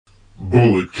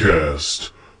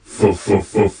Bulletcast for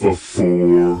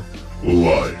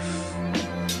life.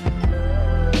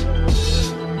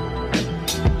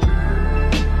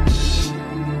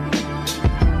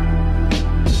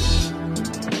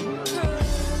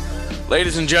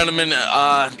 Ladies and gentlemen,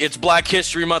 it's Black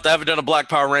History Month. I haven't done a Black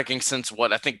Power ranking since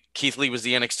I think Keith Lee was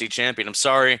the NXT champion. I'm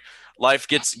sorry. Life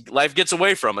gets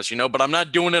away from us, but I'm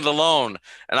not doing it alone.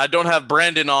 And I don't have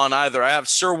Brandon on either. I have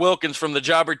Sir Wilkins from the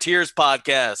Jobber Tears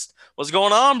podcast. What's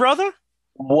going on, brother?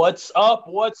 What's up?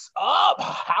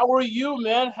 How are you,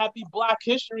 man? Happy Black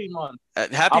History Month.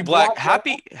 Happy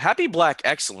Black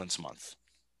Excellence Month.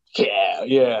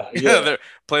 Yeah.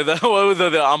 Play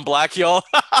the I'm black, y'all.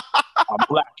 I'm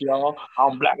black, y'all.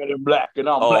 I'm blacker than black, and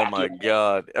I'm black. Oh my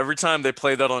god! Every time they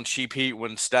play that on Cheap Heat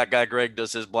when Stat Guy Greg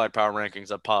does his Black Power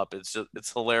rankings, I pop. It's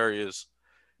hilarious.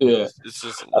 Yeah, it's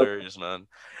just hilarious, man.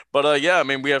 But yeah, I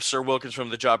mean, we have Sir Wilkins from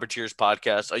the Jobber Tears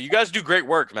podcast. You guys do great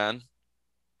work, man.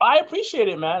 I appreciate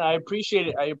it, man. I appreciate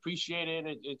it.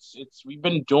 It's we've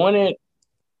been doing it.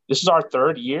 This is our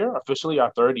officially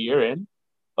our third year in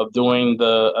of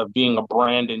being a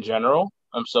brand in general.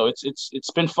 So it's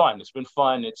been fun.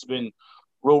 It's been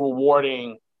real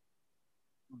rewarding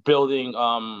building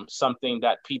something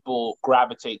that people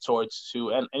gravitate towards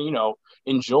and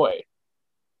enjoy.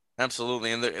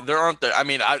 Absolutely, and there aren't I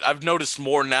mean, I've noticed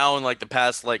more now in like the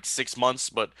past 6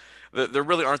 months, but there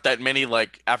really aren't that many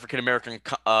like African American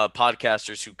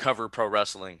podcasters who cover pro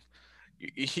wrestling.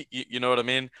 You know what I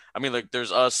mean? I mean, like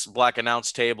there's us, Black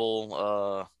Announce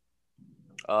Table.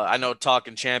 I know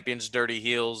Talking Champions, Dirty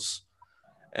Heels,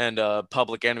 and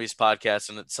Public Enemies podcast,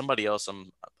 and it's somebody else.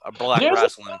 I'm a Black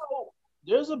Wrestling.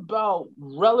 There's about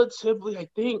relatively, I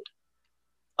think,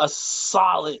 a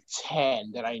solid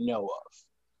 10 that I know of.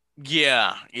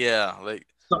 Yeah.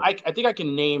 So I think I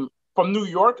can name from New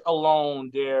York alone.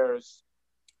 There's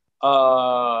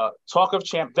Talk of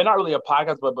Champ. They're not really a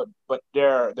podcast, but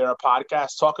they're a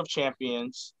podcast. Talk of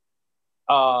Champions.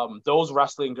 Those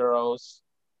Wrestling Girls.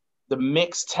 The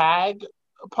Mixed Tag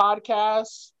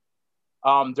podcast.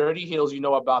 Dirty Heels, you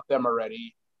know about them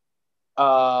already.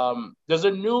 There's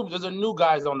a new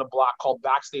guys on the block called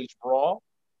Backstage Brawl.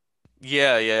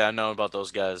 Yeah, I know about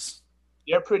those guys.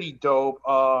 They're pretty dope.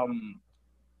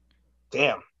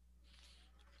 Damn.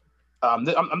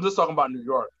 I'm just talking about New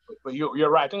York, but you're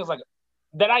right. I think it's like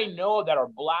that I know that are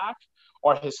Black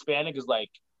or Hispanic is like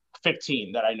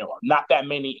 15 that I know of. Not that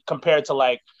many compared to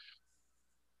like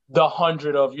the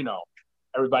 100 of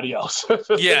everybody else.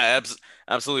 Yeah,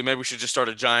 absolutely. Maybe we should just start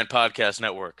a giant podcast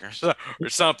network or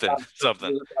something.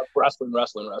 Wrestling.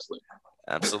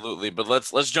 Absolutely. But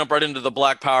let's jump right into the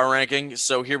Black Power ranking.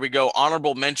 So here we go.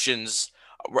 Honorable mentions.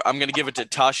 I'm going to give it to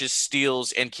Tasha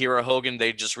Steelz and Kiera Hogan.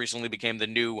 They just recently became the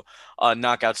new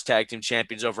Knockouts Tag Team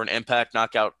Champions over in Impact.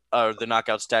 The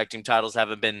Knockouts Tag Team titles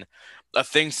haven't been a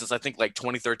thing since I think like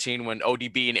 2013 when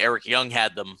ODB and Eric Young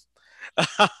had them.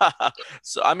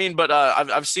 So I mean, but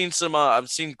I've seen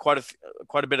quite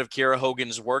a bit of Kiera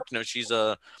Hogan's work. She's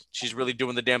really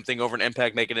doing the damn thing over in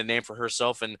Impact, making a name for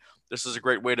herself, and this is a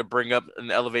great way to bring up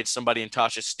and elevate somebody in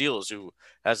Tasha Steelz, who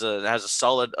has a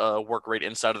solid work rate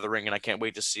inside of the ring, and I can't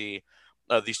wait to see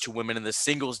these two women in the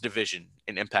singles division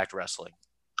in Impact Wrestling.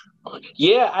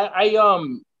 Yeah,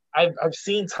 I've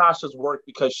seen Tasha's work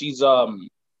because she's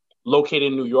located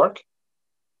in New York.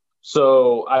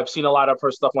 So I've seen a lot of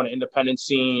her stuff on the independent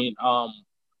scene.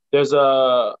 There's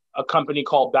a company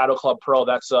called Battle Club Pro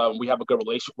that's we have a good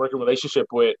working relationship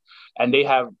with, and they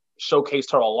have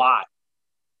showcased her a lot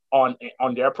on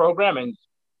their program. And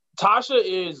Tasha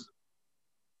is,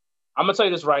 I'm gonna tell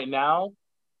you this right now,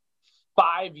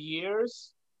 5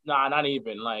 years, not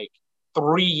even like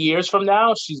 3 years from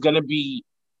now, she's gonna be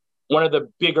one of the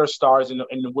bigger stars in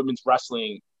the women's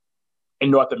wrestling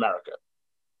in North America.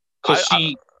 Because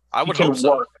I would hope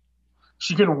so.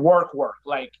 She can work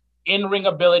like in-ring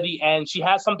ability, and she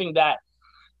has something that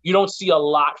you don't see a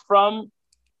lot from.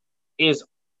 Is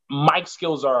mic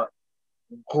skills are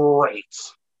great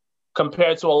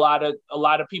compared to a lot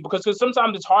of people, because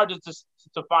sometimes it's hard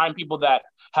to find people that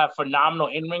have phenomenal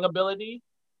in-ring ability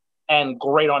and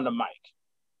great on the mic.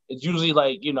 It's usually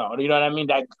like you know what I mean.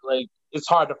 That like it's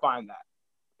hard to find that.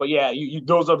 But yeah,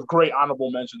 those are great honorable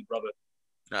mentions, brother.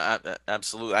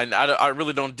 Absolutely. I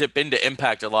really don't dip into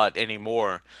Impact a lot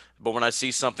anymore, but when I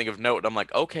see something of note, I'm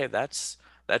like, okay, that's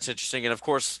interesting. And of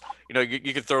course,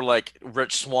 you could throw like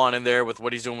Rich Swann in there with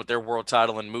what he's doing with their world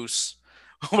title, and Moose,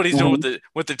 what he's doing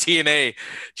with the TNA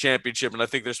championship. And I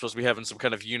think they're supposed to be having some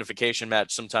kind of unification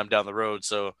match sometime down the road.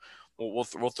 So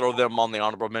we'll throw them on the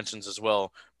honorable mentions as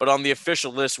well. But on the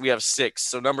official list, we have 6.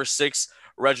 So number 6,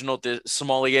 Reginald the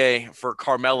Sommelier for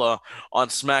Carmella on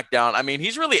SmackDown. I mean,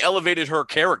 he's really elevated her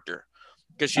character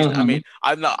because she's. I mean,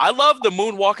 I love the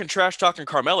moonwalking, trash talking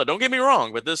Carmella. Don't get me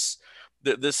wrong, but this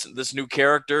new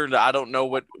character, I don't know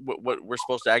what we're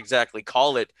supposed to exactly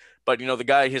call it, but the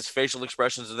guy, his facial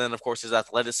expressions, and then of course his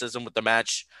athleticism with the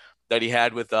match that he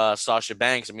had with Sasha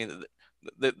Banks. I mean,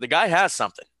 the guy has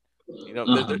something.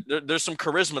 There's some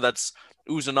charisma that's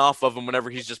oozing off of him whenever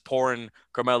he's just pouring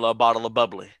Carmella a bottle of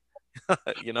bubbly.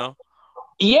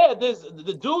 Yeah,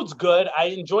 the dude's good. I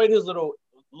enjoyed his little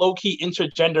low key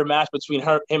intergender match between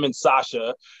him and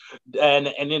Sasha, and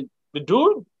then the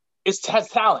dude has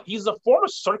talent. He's a former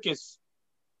circus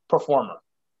performer,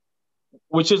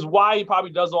 which is why he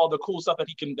probably does all the cool stuff that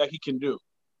he can do.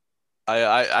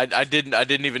 I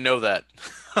didn't even know that.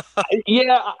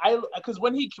 Because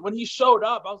when he showed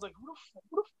up, I was like, who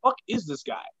the fuck is this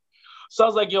guy? So I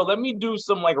was like, yo, let me do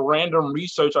some like random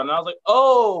research on it. I was like,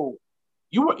 oh,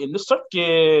 you were in the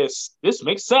circus. This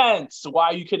makes sense.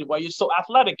 Why you're so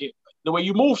athletic, the way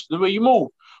you move.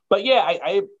 But yeah,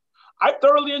 I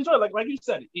thoroughly enjoy it. Like you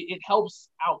said, it helps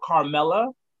out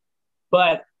Carmella,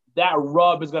 but that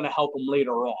rub is gonna help him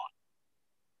later on.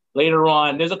 Later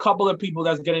on, there's a couple of people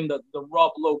that's getting the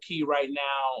rub low key right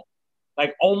now,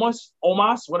 like Omos,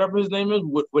 whatever his name is,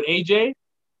 with AJ.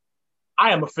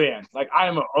 I am a fan. Like I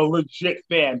am a legit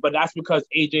fan, but that's because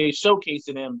AJ is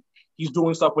showcasing him. He's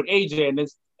doing stuff with AJ,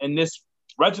 and this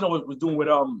Reginald was doing with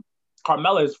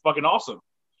Carmella is fucking awesome.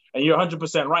 And you're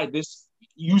 100% right.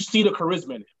 You see the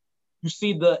charisma in him. You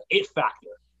see the it factor.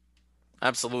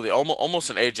 Absolutely, almost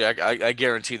an AJ. I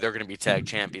guarantee they're going to be tag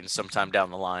champions sometime down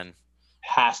the line.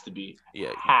 Has to be.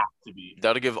 Yeah, has to be.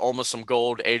 That'll give almost some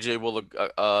gold. AJ will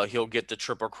he'll get the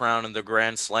Triple Crown and the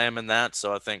Grand Slam in that.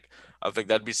 So I think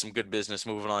that'd be some good business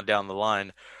moving on down the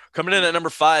line. Coming in at number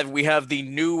 5, we have the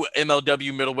new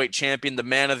MLW middleweight champion, the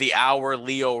man of the hour,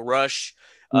 Lio Rush.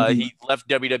 He left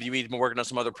WWE, he's been working on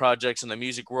some other projects in the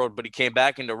music world, but he came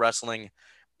back into wrestling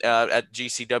at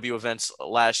GCW events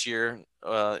last year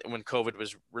when COVID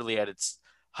was really at its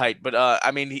height. But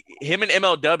I mean, him and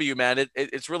MLW, man,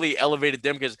 it's really elevated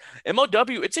them because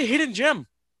MLW, it's a hidden gem.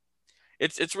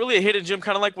 It's really a hidden gem,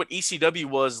 kind of like what ECW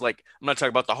was. Like, I'm not talking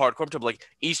about the hardcore, but like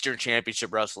Eastern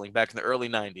Championship Wrestling back in the early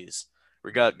 90s.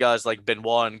 We got guys like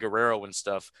Benoit and Guerrero and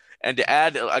stuff. And to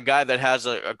add a guy that has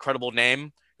a credible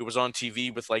name who was on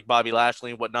TV with like Bobby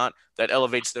Lashley and whatnot, that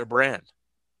elevates their brand.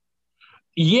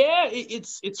 Yeah,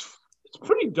 it's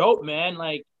pretty dope, man.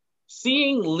 Like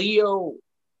seeing Lio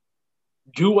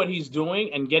do what he's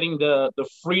doing and getting the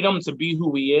freedom to be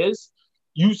who he is,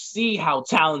 you see how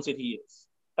talented he is.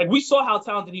 Like we saw how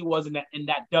talented he was in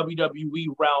that WWE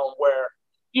realm where,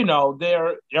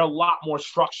 they're a lot more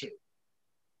structured.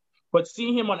 But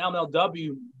seeing him on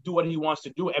MLW do what he wants to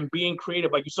do and being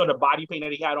creative, like you saw the body paint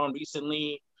that he had on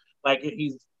recently, like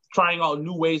he's trying out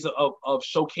new ways of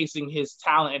showcasing his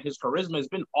talent and his charisma has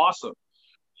been awesome.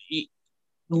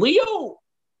 Lio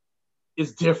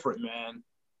is different, man.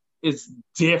 It's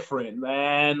different,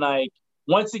 man. Like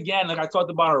once again, like I talked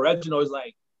about Reginald, is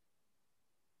like,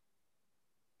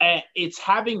 and it's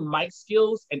having mic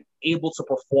skills and able to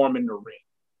perform in the ring.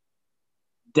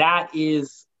 That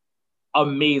is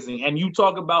amazing. And you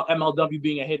talk about MLW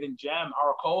being a hidden gem.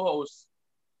 Our co-host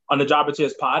on the Jobber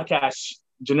Tears podcast,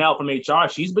 Janelle from HR,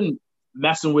 she's been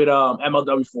messing with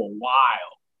MLW for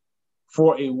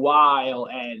a while.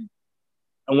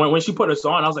 And when she put us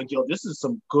on, I was like, yo, this is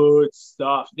some good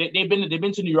stuff. They've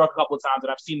been to New York a couple of times,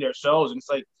 and I've seen their shows, and it's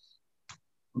like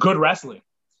good wrestling,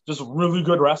 just really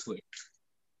good wrestling.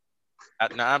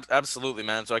 No, absolutely,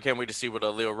 man. So I can't wait to see what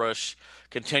Lio Rush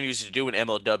continues to do in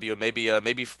MLW.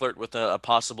 Maybe flirt with a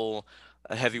possible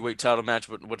heavyweight title match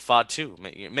with Fatu.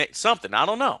 Something. I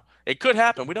don't know. It could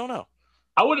happen. We don't know.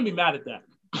 I wouldn't be mad at that.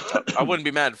 I wouldn't be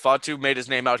mad. Fatu made his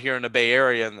name out here in the Bay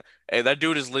Area, and hey, that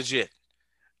dude is legit.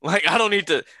 Like, I don't need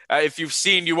to. If you've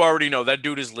seen, you already know that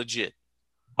dude is legit.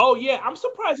 Oh yeah, I'm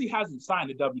surprised he hasn't signed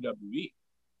to WWE.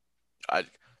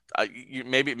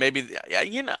 Maybe,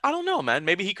 I don't know, man.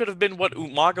 Maybe he could have been what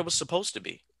Umaga was supposed to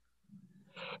be.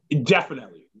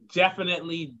 Definitely. Because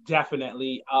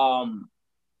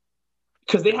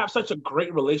they have such a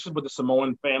great relationship with the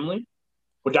Samoan family,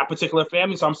 with that particular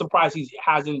family. So I'm surprised he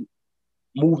hasn't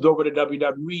moved over to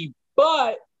WWE.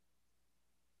 But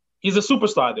he's a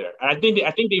superstar there, and I think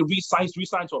they re-signed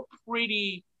to a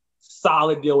pretty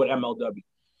solid deal with MLW,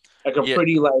 like a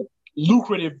pretty like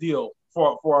lucrative deal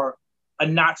for a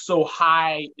not so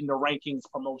high in the rankings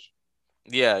promotion.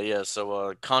 Yeah, yeah.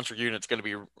 So Contra Unit's going to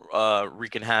be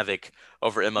wreaking havoc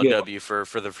over Yeah. MLW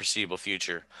for the foreseeable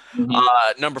future. Hmm.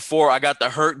 Number four, I got the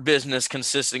Hurt Business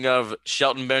consisting of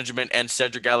Shelton Benjamin and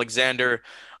Cedric Alexander.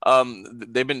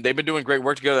 They've been doing great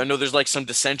work together. I know there's like some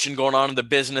dissension going on in the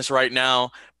business right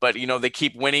now, but they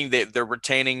keep winning. They're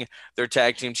retaining their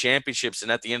tag team championships,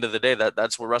 and at the end of the day,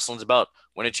 that's what wrestling's about: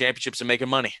 winning championships and making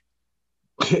money.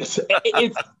 It's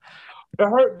the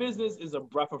Hurt Business is a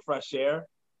breath of fresh air.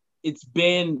 It's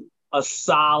been a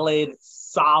solid,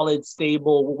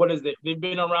 stable. What is it? They've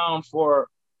been around for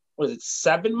what is it,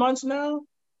 7 months now?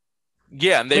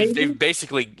 Yeah, and they've Maybe.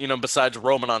 basically, besides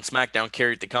Roman on SmackDown,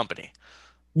 carried the company.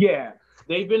 Yeah.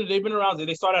 They've been around.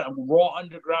 They started on Raw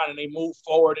Underground and they moved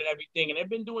forward and everything. And they've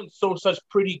been doing such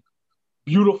pretty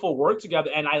beautiful work together.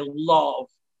 And I love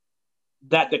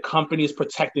that the company is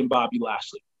protecting Bobby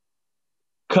Lashley.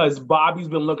 Because Bobby's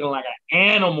been looking like an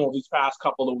animal these past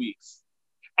couple of weeks.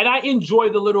 And I enjoy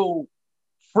the little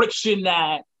friction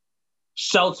that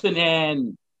Shelton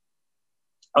and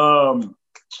um,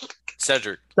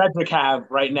 Cedric. Cedric have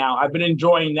right now. I've been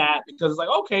enjoying that because it's like,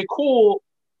 okay, cool,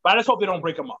 but I just hope they don't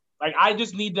break them up. Like, I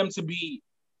just need them to be.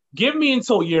 Give me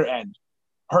until year end,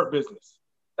 Hurt Business.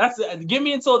 That's it. Give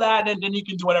me until that, and then you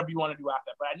can do whatever you want to do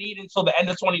after. But I need until the end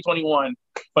of 2021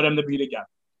 for them to be together.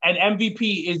 And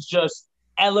MVP is just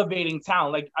elevating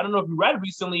talent. Like, I don't know if you read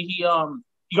recently, he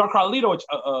got Carlito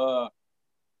a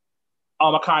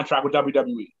contract with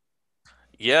WWE.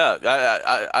 Yeah,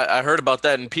 I heard about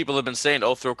that, and people have been saying,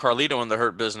 "Oh, throw Carlito in the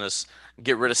Hurt Business,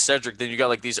 get rid of Cedric." Then you got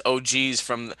like these OGs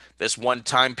from this one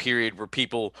time period where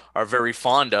people are very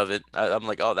fond of it. I'm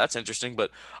like, "Oh, that's interesting,"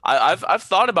 but I've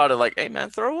thought about it, like, "Hey,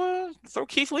 man, throw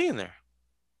Keith Lee in there."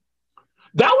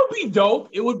 That would be dope.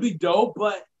 It would be dope,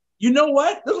 but you know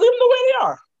what? Just leave them the way they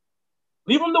are.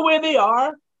 Leave them the way they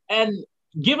are, and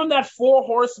give them that four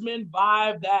horsemen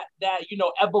vibe, that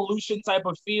evolution type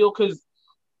of feel. Because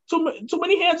too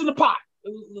many hands in the pot.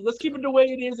 Let's keep it the way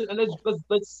it is, and let's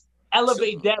So,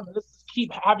 elevate them. And let's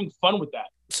keep having fun with that.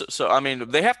 so I mean,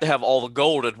 they have to have all the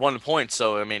gold at one point.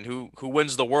 So I mean, who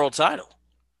wins the world title?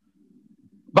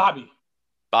 Bobby,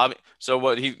 Bobby. So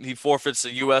what? He forfeits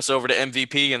the U.S. over to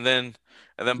MVP, and then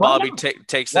why Bobby not?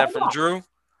 takes Why that from not? Drew.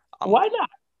 I'm Why not?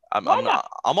 I'm Why I'm not?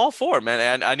 I'm all for it, man.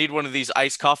 And I need one of these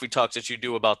iced coffee talks that you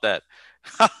do about that.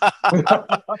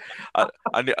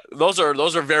 Those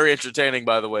are very entertaining,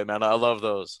 by the way, man. I love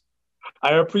those.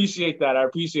 I appreciate that. I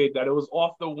appreciate that. It was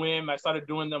off the whim. I started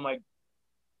doing them like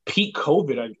peak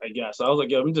COVID, I guess. I was like,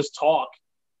 yeah, let me just talk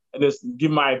and just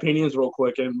give my opinions real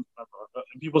quick. And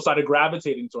people started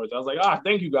gravitating towards it. I was like,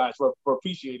 thank you guys for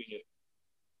appreciating it.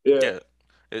 Yeah,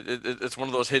 Yeah, it's one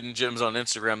of those hidden gems on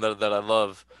Instagram that I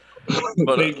love.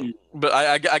 But thank you.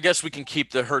 I guess we can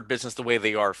keep the hurt business the way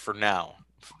they are for now.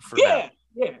 For now.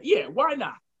 Yeah, yeah. Why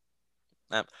not?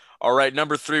 Yep. All right,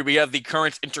 number three, we have the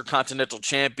current Intercontinental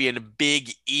Champion,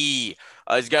 Big E.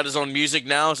 He's got his own music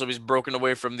now, so he's broken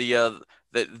away from the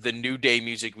New Day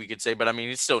music, we could say. But I mean,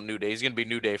 he's still New Day. He's gonna be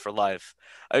New Day for life.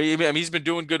 He's been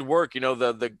doing good work.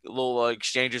 The little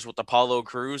exchanges with Apollo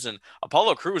Crews, and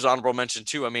Apollo Crews honorable mention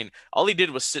too. I mean, all he did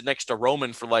was sit next to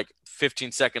Roman for like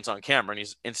 15 seconds on camera, and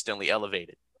he's instantly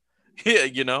elevated.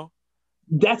 Yeah,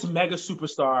 That's mega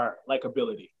superstar like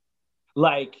ability.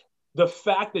 Like the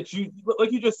fact that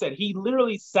like you just said, he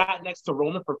literally sat next to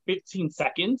Roman for 15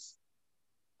 seconds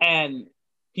and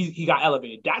he got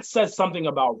elevated. That says something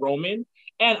about Roman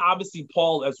and obviously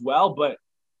Paul as well. But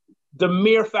the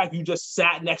mere fact you just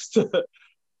sat next to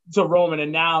Roman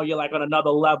and now you're like on another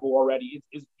level already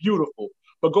is beautiful.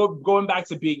 But going back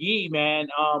to Big E, man,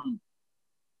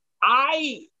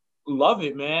 I love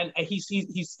it, man. And he's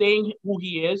staying who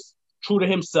he is, true to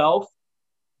himself,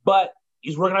 but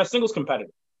he's working on a singles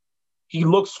competitor. He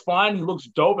looks fun, he looks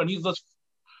dope, and he's just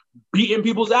beating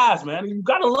people's ass, man. You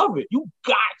gotta love it. You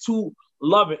got to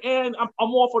love it. And I'm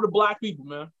all for the black people,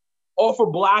 man. All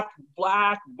for black,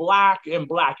 and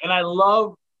black. And I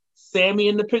love Sammy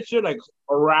in the picture, like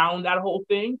around that whole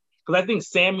thing. Because I think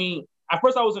Sammy, at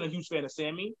first I wasn't a huge fan of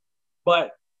Sammy,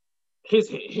 but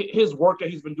his work that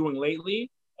he's been doing lately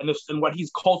and what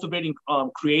he's cultivating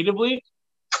creatively,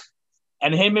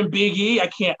 and him and Big E, I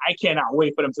cannot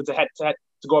wait for them to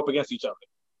go up against each other.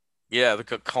 yeah. The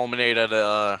culminate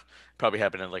at probably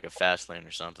happened in like a fast lane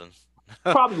or something.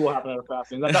 Probably will happen at a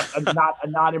fasting. Not a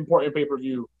not important pay per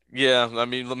view. Yeah, I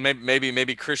mean,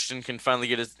 maybe Christian can finally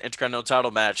get his Intercontinental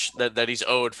title match that he's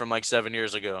owed from like 7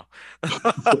 years ago,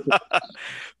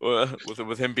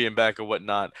 with him being back and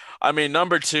whatnot. I mean,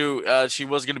 number two, she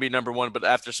was going to be number one, but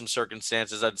after some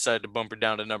circumstances, I decided to bump her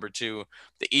down to number two.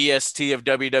 The EST of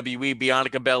WWE,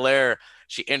 Bianca Belair.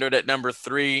 She entered at number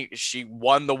three. She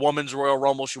won the Women's Royal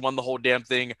Rumble. She won the whole damn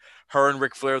thing. Her and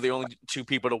Ric Flair, the only two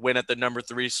people to win at the number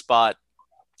three spot.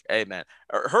 Hey man,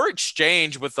 her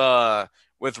exchange with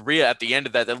Rhea at the end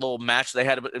of that little match they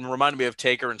had, it reminded me of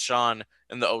Taker and Shawn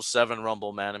in the '07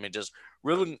 Rumble, man. I mean, just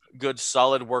really good,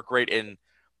 solid work rate. And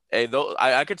hey, though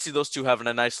I could see those two having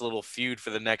a nice little feud for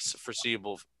the next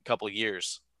foreseeable couple of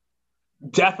years.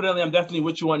 Definitely, I'm definitely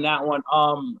with you on that one.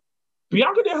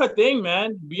 Bianca did her thing,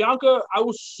 man. Bianca, I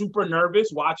was super nervous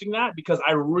watching that because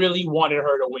I really wanted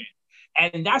her to win.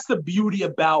 And that's the beauty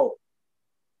about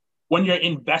when you're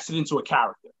invested into a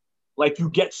character. Like you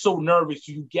get so nervous,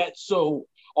 you get so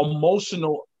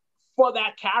emotional for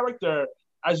that character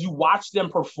as you watch them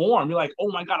perform. You're like, oh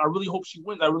my God, I really hope she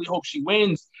wins. I really hope she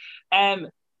wins. And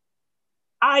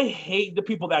I hate the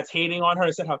people that's hating on her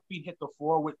and said her feet hit the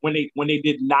floor when they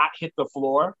did not hit the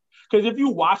floor. Because if you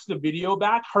watch the video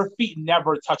back, her feet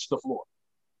never touched the floor.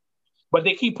 But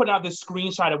they keep putting out this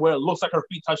screenshot of where it looks like her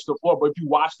feet touched the floor. But if you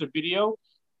watch the video,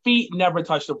 feet never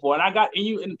touched the floor. And I got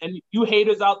and you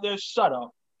haters out there, shut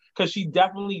up. Because she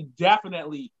definitely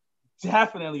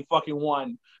fucking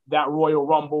won that Royal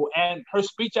Rumble. And her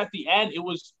speech at the end, it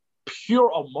was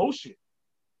pure emotion.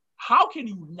 How can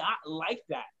you not like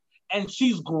that? And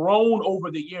she's grown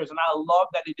over the years. And I love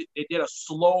that they did a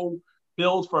slow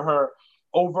build for her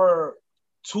over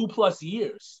 2+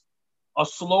 years. A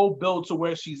slow build to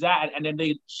where she's at. And then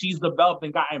she's developed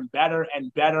and gotten better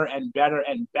and better and better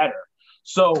and better.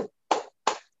 So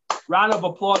round of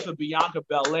applause for Bianca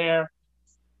Belair.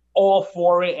 All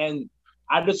for it. And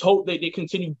I just hope they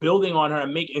continue building on her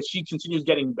and she continues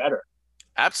getting better.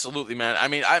 Absolutely, man. I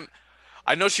mean,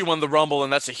 I know she won the Rumble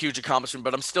and that's a huge accomplishment,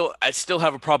 but I still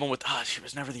have a problem with she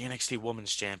was never the NXT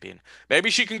Women's Champion. Maybe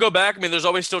she can go back. I mean, there's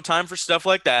always still time for stuff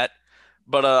like that.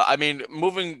 But I mean,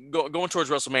 going towards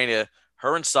WrestleMania,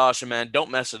 her and Sasha, man,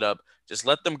 don't mess it up. Just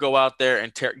let them go out there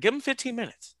and give them 15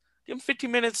 minutes. Give them 15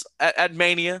 minutes at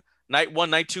Mania, night one,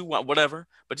 night two, whatever.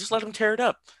 But just let them tear it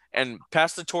up and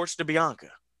pass the torch to Bianca.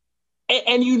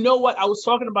 And you know what? I was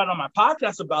talking about on my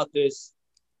podcast about this.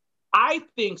 I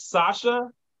think Sasha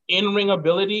in-ring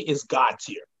ability is God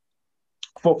tier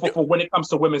for when it comes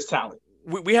to women's talent.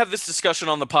 We have this discussion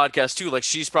on the podcast too. Like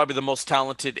she's probably the most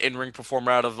talented in-ring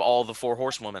performer out of all the four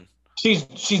horsewomen. She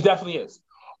definitely is.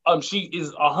 She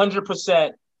is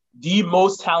 100% the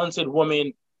most talented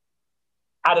woman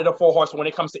out of the four horsemen when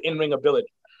it comes to in-ring ability.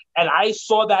 And I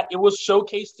saw that it was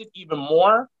showcased even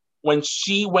more when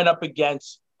she went up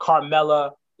against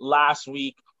Carmella last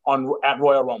week at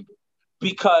Royal Rumble,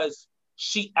 because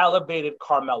she elevated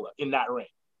Carmella in that ring.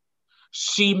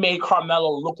 She made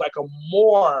Carmella look like a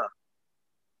more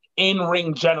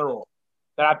in-ring general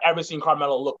that I've ever seen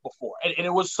Carmella look before. And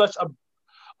it was such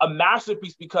a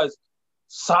masterpiece because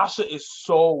Sasha is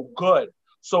so good.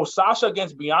 So Sasha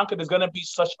against Bianca, there's going to be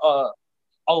such a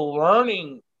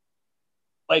learning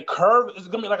curve. It's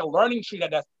going to be like a learning tree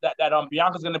that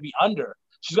Bianca's going to be under.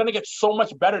 She's going to get so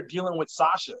much better dealing with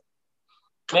Sasha.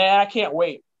 Man, I can't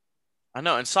wait. I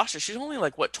know, and Sasha, she's only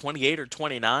like what, 28 or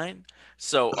 29.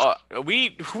 So we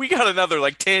got another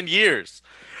like 10 years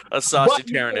of Sasha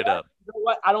tearing it up. You know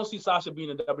what? I don't see Sasha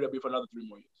being in WWE for another 3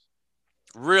 more years.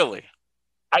 Really?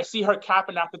 I see her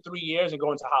capping after 3 years and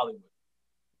going to Hollywood.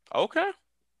 Okay.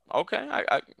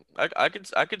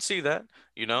 I could see that,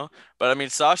 But I mean,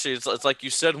 Sasha, it's like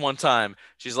you said one time,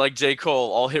 she's like J.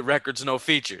 Cole, all hit records, no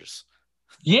features.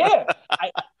 Yeah,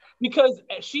 because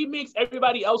she makes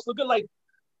everybody else look good. Like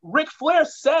Ric Flair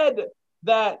said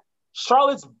that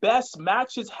Charlotte's best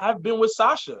matches have been with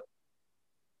Sasha.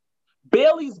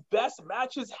 Bayley's best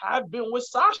matches have been with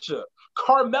Sasha.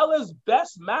 Carmella's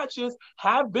best matches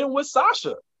have been with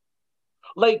Sasha.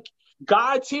 Like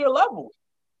God tier level.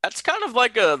 That's kind of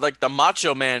like the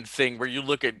Macho Man thing where you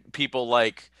look at people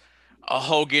like a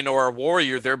Hogan or a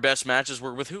Warrior, their best matches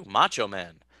were with who? Macho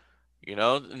Man.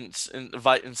 And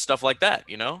stuff like that,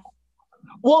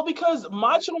 Well, because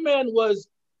Macho Man was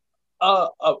a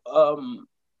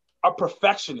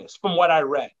perfectionist, from what I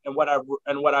read and what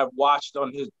I've watched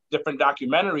on his different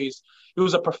documentaries. He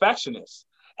was a perfectionist,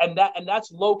 and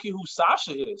that's low-key who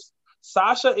Sasha is.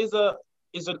 Sasha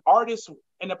is an artist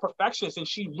and a perfectionist, and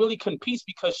she really competes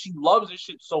because she loves this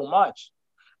shit so much.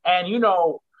 And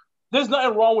there's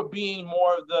nothing wrong with being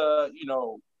more the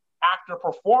actor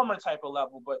performer type of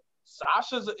level, but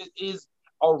Sasha is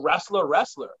a wrestler.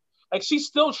 Like, she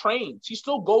still trains. She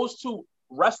still goes to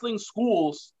wrestling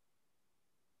schools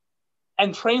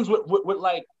and trains with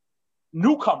like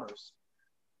newcomers.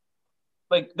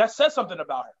 Like, that says something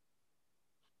about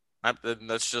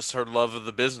That's just her love of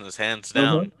the business, hands her.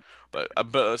 down.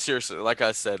 But seriously, like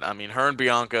I said, I mean, her and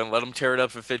Bianca, let them tear it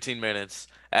up for 15 minutes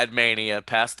at Mania,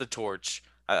 pass the torch.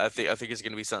 I think it's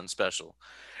gonna be something special.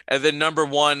 And then number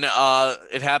one,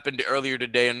 it happened earlier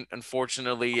today, and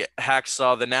unfortunately,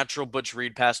 Hacksaw, the natural Butch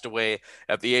Reed, passed away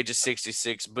at the age of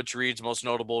 66. Butch Reed's most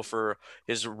notable for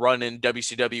his run in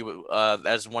WCW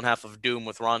as one half of Doom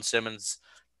with Ron Simmons,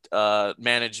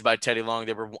 managed by Teddy Long.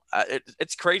 They were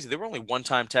it's crazy. They were only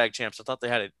one-time tag champs. I thought they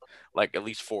had it like at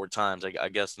least 4 times. I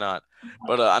guess not.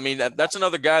 But I mean that's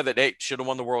another guy that should have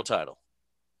won the world title.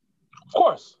 Of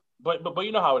course, but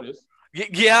you know how it is.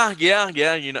 Yeah. We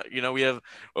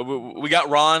got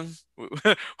Ron.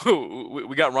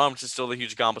 We got Ron, which is still a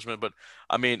huge accomplishment. But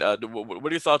I mean, what are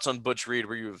your thoughts on Butch Reed?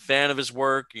 Were you a fan of his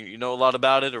work? You know a lot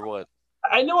about it, or what?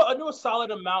 I knew a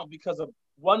solid amount because of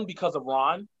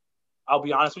Ron. I'll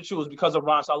be honest with you, it was because of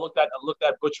Ron. So I looked at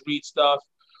Butch Reed stuff.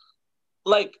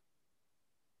 Like,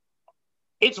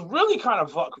 it's really kind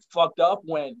of fucked up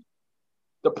when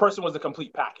the person was a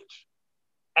complete package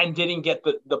and didn't get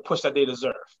the push that they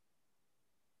deserve.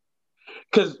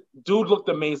 Because dude looked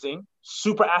amazing,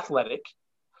 super athletic,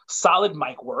 solid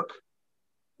mic work.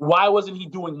 Why wasn't he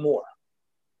doing more?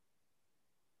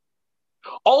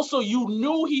 Also, you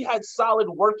knew he had solid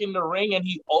work in the ring, and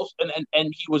he also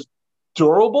and he was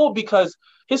durable because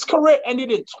his career ended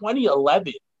in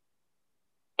 2011,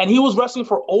 and he was wrestling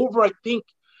for over, I think,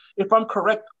 if I'm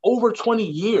correct, over 20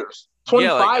 years,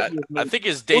 25 years. I think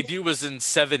his debut was in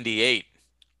 '78.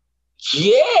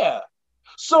 Yeah.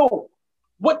 So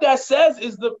what that says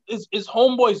is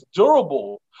homeboy's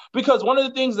durable, because one of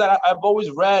the things that I've always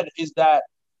read is that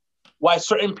why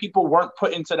certain people weren't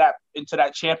put into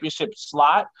that championship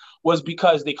slot was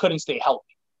because they couldn't stay healthy.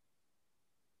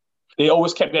 They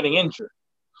always kept getting injured.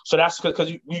 So that's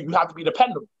because you have to be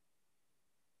dependable.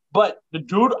 But the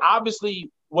dude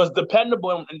obviously was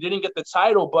dependable and didn't get the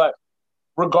title, but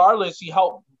regardless, he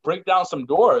helped break down some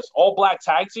doors. All black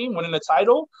tag team winning the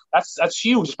title, that's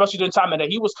huge, especially during the time that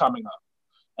he was coming up.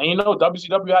 And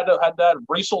WCW had that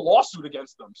racial lawsuit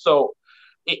against them. So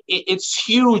it's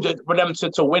huge for them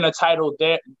to win a title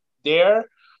there,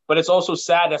 but it's also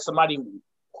sad that somebody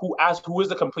who is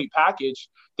the complete package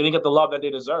didn't get the love that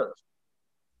they deserve.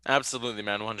 Absolutely,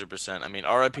 man, 100%. I mean,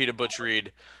 R.I.P. to Butch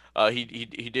Reed.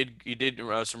 He did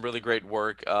some really great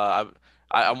work. I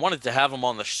wanted to have him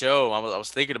on the show. I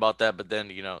was thinking about that, but then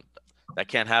that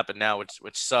can't happen now,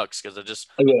 which sucks because I just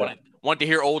want to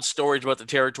hear old stories about the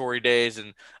territory days.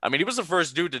 And I mean, he was the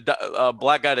first dude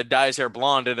black guy to dye his hair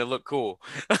blonde, and it looked cool.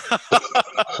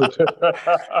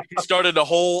 He started a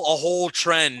whole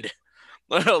trend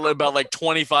about like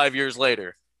 25 years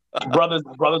later. brothers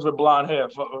with blonde hair.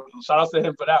 Shout out to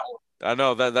him for that one. I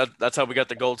know that's how we got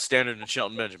the gold standard in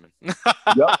Shelton Benjamin. Yep.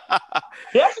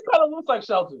 He actually kind of looks like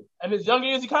Shelton. And his young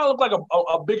years, he kind of looked like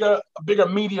a bigger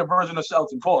media version of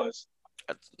Shelton. Pause.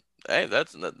 Hey,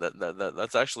 that's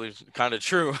actually kind of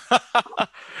true.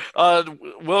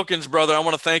 Wilkins, brother, I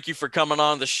want to thank you for coming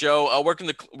on the show. Where can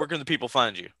the people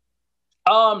find you?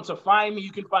 To find me,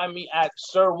 you can find me at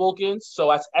Sir Wilkins. So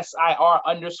that's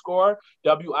SIR_WILKINS.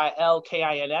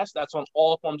 That's on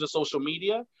all forms of social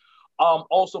media.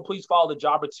 Also, please follow the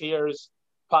Jobber Tears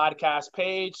podcast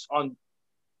page on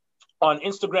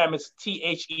Instagram. It's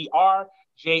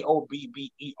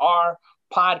THERJOBBER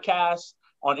podcast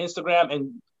on Instagram,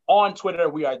 and on Twitter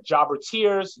we are Jobber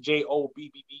Tears,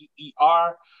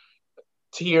 JOBBER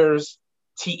Tears,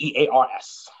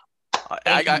 TEARS.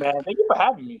 Thank you, man. Thank you for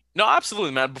having me. No,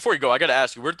 absolutely, man. Before you go, I got to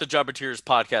ask you, where did the Jobber Tears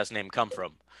podcast name come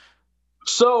from?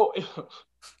 So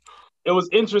it was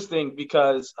interesting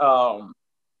because I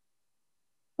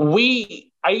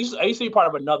used to be part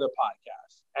of another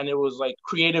podcast, and it was like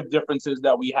creative differences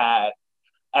that we had.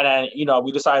 And then,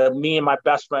 we decided, me and my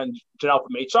best friend, Janelle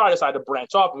from HR, decided to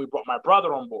branch off, and we brought my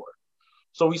brother on board.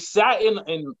 So we sat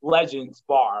in Legends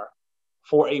Bar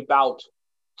for about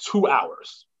 2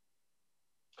 hours,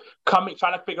 trying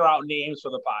to figure out names for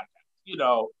the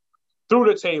podcast, through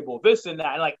the table, this and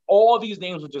that. And like all these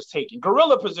names were just taken.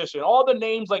 Gorilla Position, all the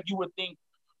names like you would think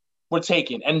were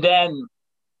taken. And then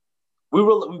we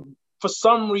for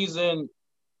some reason,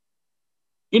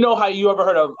 how you ever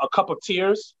heard of a Cup of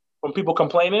Tears from people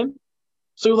complaining?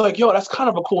 So we were like, yo, that's kind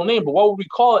of a cool name, but what would we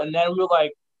call it? And then we were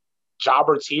like,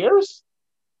 Jobber Tears?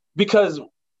 Because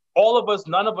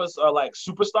none of us are like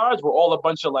superstars. We're all a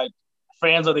bunch of like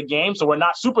fans of the game. So we're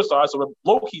not superstars. So we're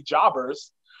low-key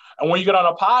jobbers. And when you get on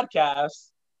a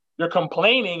podcast, you're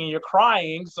complaining and you're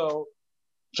crying. So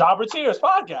Jobber Tears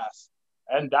podcast.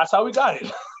 And that's how we got it.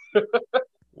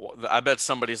 Well, I bet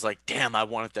somebody's like, damn, I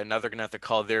wanted that. Now they're gonna have to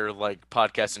call their like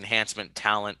podcast enhancement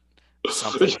talent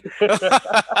something.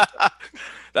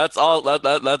 That's all.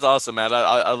 That's awesome, man.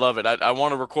 I love it. I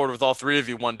want to record with all three of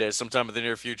you one day, sometime in the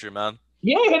near future, man.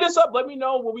 Yeah, hit us up. Let me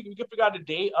know when we can figure out a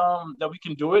date that we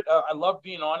can do it. I love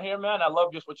being on here, man. I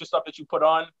love just what your stuff that you put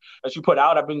out.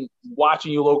 I've been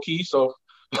watching you low key, so.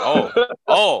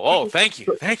 Thank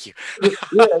you.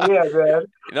 yeah, man.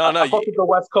 No, I fuck with the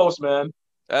West Coast, man.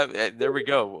 There we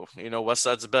go. You know, West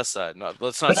Side's the best side. No,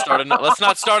 let's not start another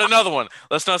one.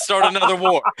 Let's not start another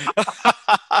war.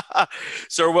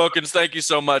 Sir Wilkins, thank you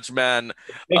so much, man.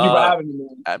 Thank you for having me,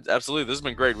 man. Absolutely, this has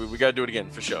been great. We got to do it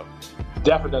again for sure.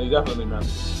 Definitely, man.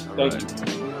 Thank you.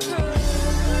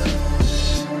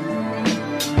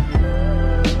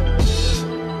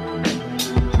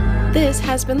 This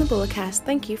has been the Bulletcast.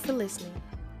 Thank you for listening.